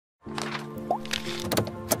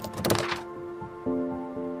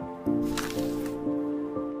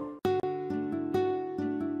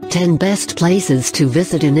10 Best Places to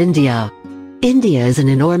Visit in India. India is an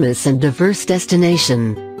enormous and diverse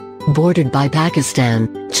destination. Bordered by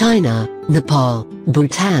Pakistan, China, Nepal,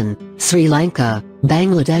 Bhutan, Sri Lanka,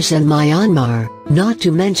 Bangladesh and Myanmar, not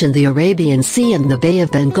to mention the Arabian Sea and the Bay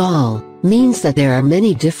of Bengal, means that there are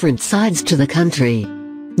many different sides to the country.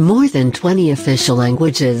 More than 20 official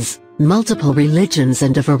languages, multiple religions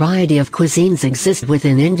and a variety of cuisines exist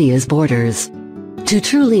within India's borders. To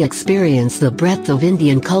truly experience the breadth of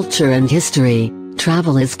Indian culture and history,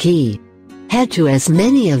 travel is key. Head to as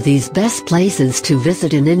many of these best places to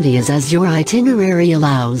visit in India as your itinerary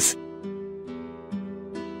allows.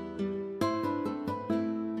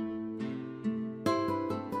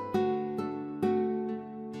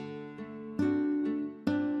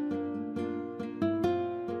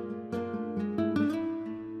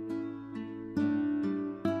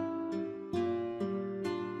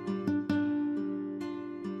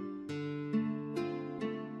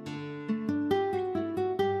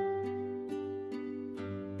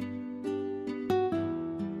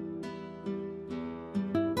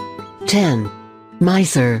 (10)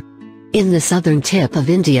 Mysore. In the southern tip of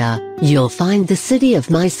India, you'll find the city of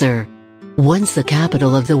Mysore. Once the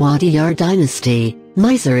capital of the Wadiyar dynasty,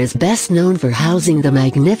 Mysore is best known for housing the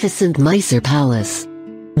magnificent Mysore Palace.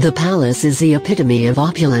 The palace is the epitome of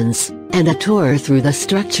opulence, and a tour through the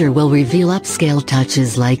structure will reveal upscale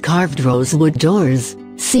touches like carved rosewood doors,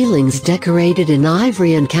 ceilings decorated in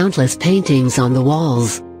ivory and countless paintings on the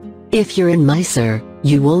walls. If you're in Mysore,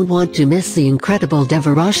 you won't want to miss the incredible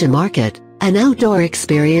Devarasha Market, an outdoor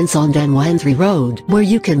experience on Dhanwantri Road where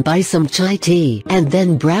you can buy some chai tea and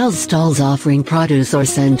then browse stalls offering produce or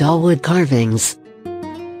sandalwood carvings.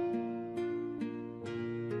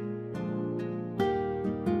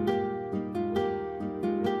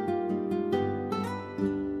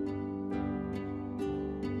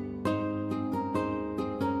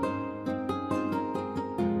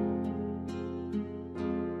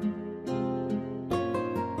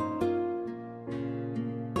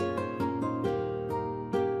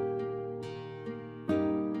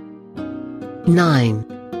 (9)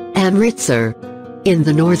 Amritsar. In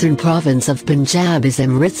the northern province of Punjab is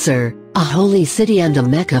Amritsar, a holy city and a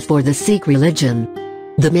Mecca for the Sikh religion.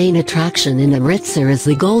 The main attraction in Amritsar is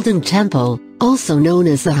the Golden Temple, also known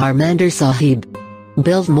as the Harmandir Sahib.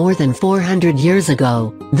 Built more than 400 years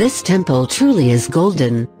ago, this temple truly is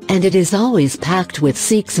golden, and it is always packed with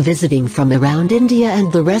Sikhs visiting from around India and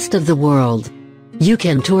the rest of the world. You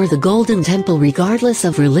can tour the Golden Temple regardless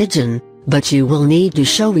of religion, but you will need to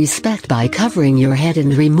show respect by covering your head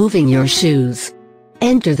and removing your shoes.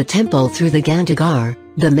 Enter the temple through the Gantaghar,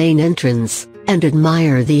 the main entrance, and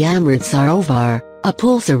admire the Amrit Sarovar, a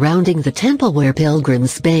pool surrounding the temple where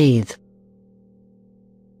pilgrims bathe.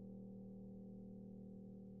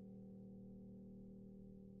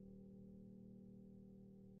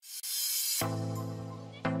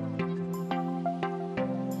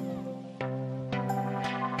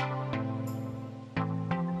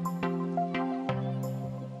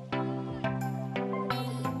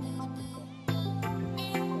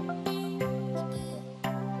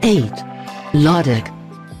 (8) Ladakh.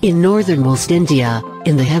 In northernmost India,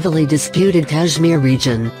 in the heavily disputed Kashmir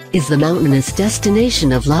region, is the mountainous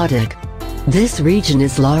destination of Ladakh. This region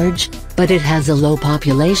is large, but it has a low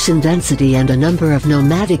population density and a number of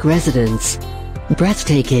nomadic residents.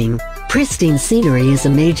 Breathtaking, pristine scenery is a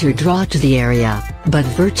major draw to the area, but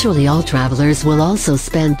virtually all travelers will also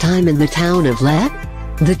spend time in the town of Leh.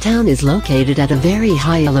 The town is located at a very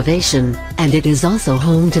high elevation, and it is also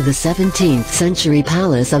home to the 17th century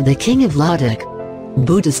palace of the King of Ladakh.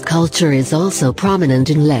 Buddhist culture is also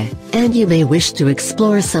prominent in Leh, and you may wish to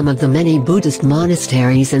explore some of the many Buddhist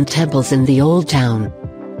monasteries and temples in the old town.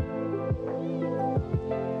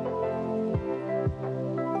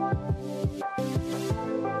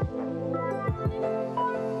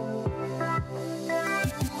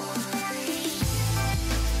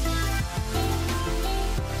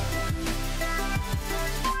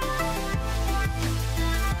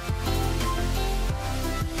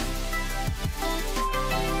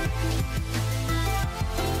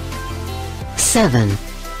 (7)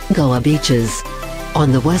 Goa Beaches.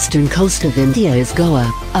 On the western coast of India is Goa,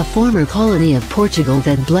 a former colony of Portugal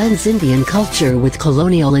that blends Indian culture with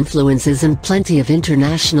colonial influences and plenty of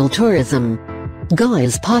international tourism. Goa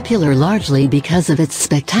is popular largely because of its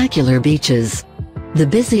spectacular beaches. The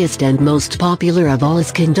busiest and most popular of all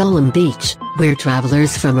is Candolam Beach, where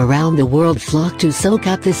travelers from around the world flock to soak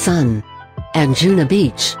up the sun. Anjuna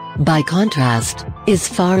Beach, by contrast, is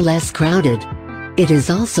far less crowded. It is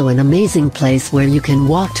also an amazing place where you can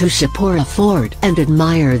walk to Shapura Fort and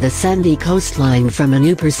admire the sandy coastline from a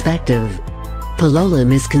new perspective.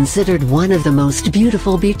 Palolem is considered one of the most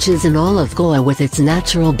beautiful beaches in all of Goa, with its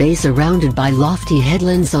natural bay surrounded by lofty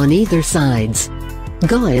headlands on either sides.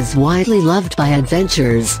 Goa is widely loved by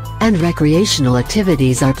adventurers, and recreational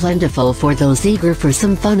activities are plentiful for those eager for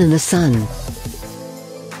some fun in the sun.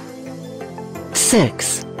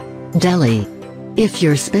 6. Delhi. If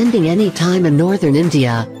you're spending any time in northern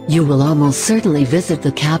India, you will almost certainly visit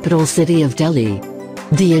the capital city of Delhi.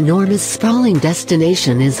 The enormous sprawling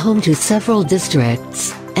destination is home to several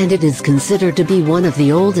districts, and it is considered to be one of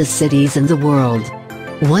the oldest cities in the world.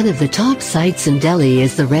 One of the top sites in Delhi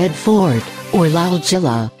is the Red Fort, or Lal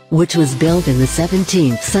Killa, which was built in the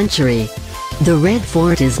 17th century. The Red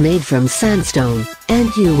Fort is made from sandstone,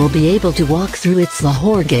 and you will be able to walk through its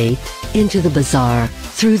Lahore Gate, into the bazaar,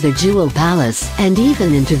 through the Jewel Palace, and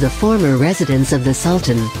even into the former residence of the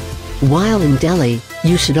Sultan. While in Delhi,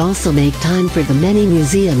 you should also make time for the many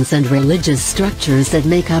museums and religious structures that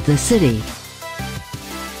make up the city.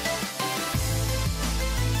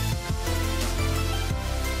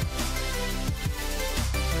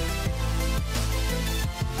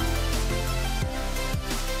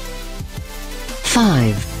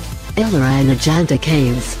 Five. Ellora and Ajanta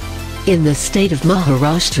Caves. In the state of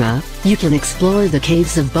Maharashtra, you can explore the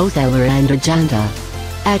caves of both Ellora and Ajanta.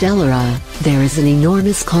 At Ellora, there is an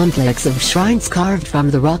enormous complex of shrines carved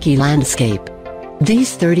from the rocky landscape.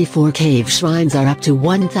 These 34 cave shrines are up to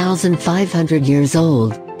 1,500 years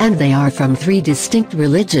old, and they are from 3 distinct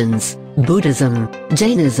religions: Buddhism,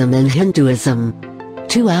 Jainism and Hinduism.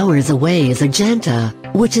 2 hours away is Ajanta,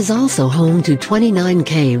 which is also home to 29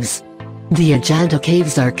 caves. The Ajanta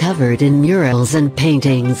caves are covered in murals and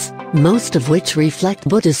paintings, most of which reflect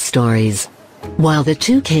Buddhist stories. While the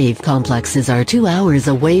 2 cave complexes are 2 hours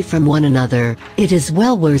away from one another, it is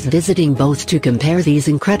well worth visiting both to compare these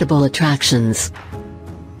incredible attractions.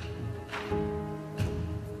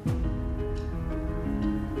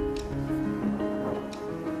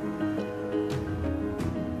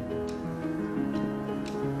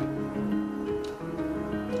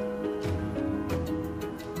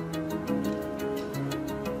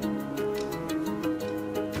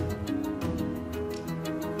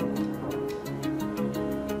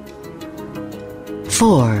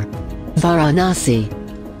 Four. Varanasi.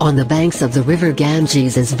 On the banks of the river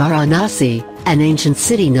Ganges is Varanasi, an ancient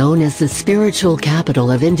city known as the spiritual capital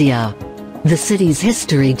of India. The city's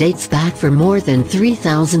history dates back for more than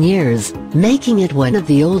 3,000 years, making it one of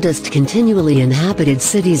the oldest continually inhabited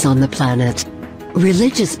cities on the planet.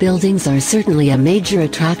 Religious buildings are certainly a major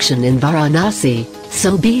attraction in Varanasi,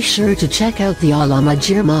 so be sure to check out the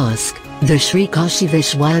Alamajir Mosque, the Sri Kashi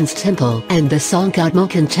Vishwan's temple, and the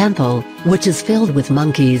Sankatmokan temple, which is filled with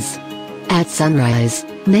monkeys. At sunrise,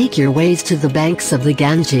 make your ways to the banks of the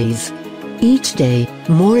Ganges. Each day,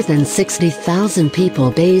 more than 60,000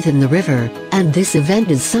 people bathe in the river, and this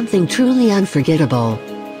event is something truly unforgettable.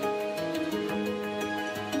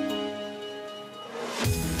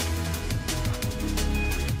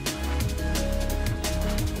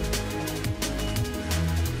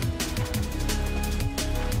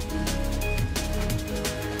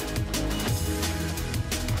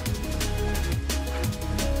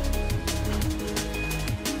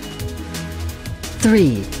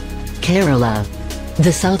 Three. Kerala.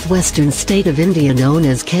 The southwestern state of India known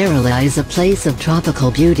as Kerala is a place of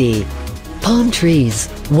tropical beauty. Palm trees,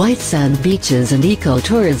 white sand beaches and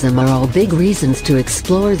eco-tourism are all big reasons to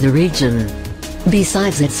explore the region.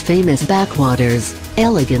 Besides its famous backwaters,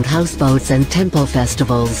 elegant houseboats and temple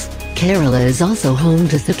festivals, Kerala is also home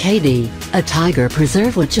to Thakadi, a tiger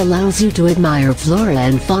preserve which allows you to admire flora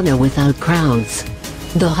and fauna without crowds.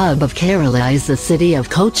 The hub of Kerala is the city of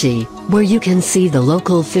Kochi, where you can see the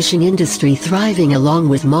local fishing industry thriving along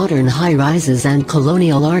with modern high-rises and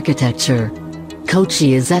colonial architecture.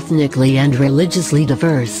 Kochi is ethnically and religiously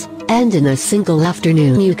diverse, and in a single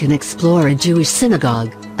afternoon you can explore a Jewish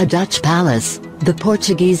synagogue, a Dutch palace, the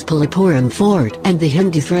Portuguese Palapuram fort and the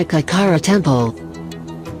Hindu Thrikakara temple.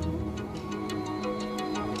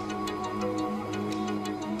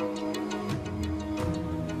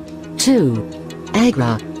 Two.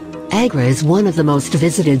 Agra. Agra is one of the most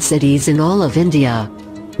visited cities in all of India.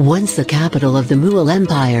 Once the capital of the Mughal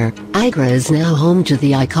Empire, Agra is now home to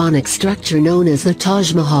the iconic structure known as the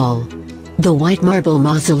Taj Mahal. The white marble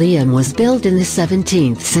mausoleum was built in the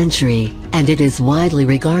 17th century, and it is widely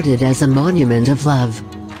regarded as a monument of love.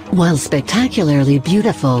 While spectacularly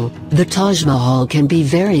beautiful, the Taj Mahal can be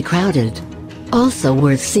very crowded. Also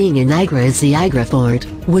worth seeing in Agra is the Agra Fort,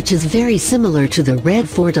 which is very similar to the Red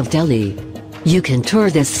Fort of Delhi. You can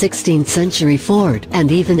tour this 16th century fort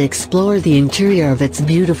and even explore the interior of its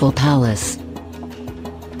beautiful palace.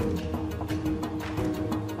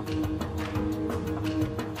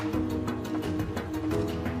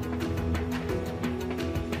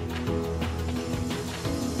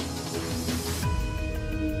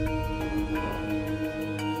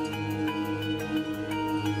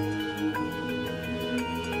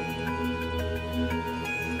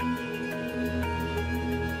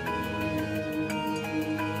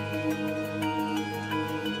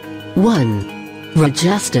 1.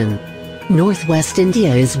 Rajasthan. Northwest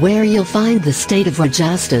India is where you'll find the state of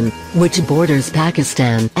Rajasthan, which borders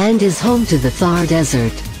Pakistan and is home to the Thar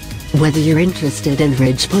Desert. Whether you're interested in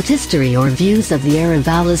Rajput history or views of the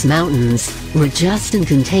Aravallis Mountains, Rajasthan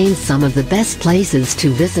contains some of the best places to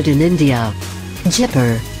visit in India.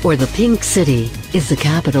 Jaipur, or the Pink City, is the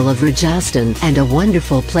capital of Rajasthan and a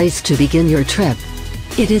wonderful place to begin your trip.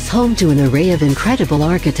 It is home to an array of incredible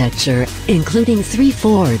architecture, including 3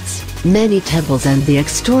 forts, many temples and the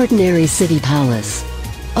extraordinary city palace.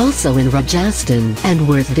 Also in Rajasthan and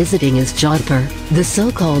worth visiting is Jodhpur, the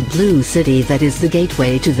so-called Blue City that is the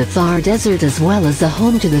gateway to the Thar Desert as well as the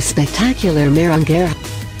home to the spectacular Mehrangarh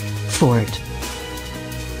Fort.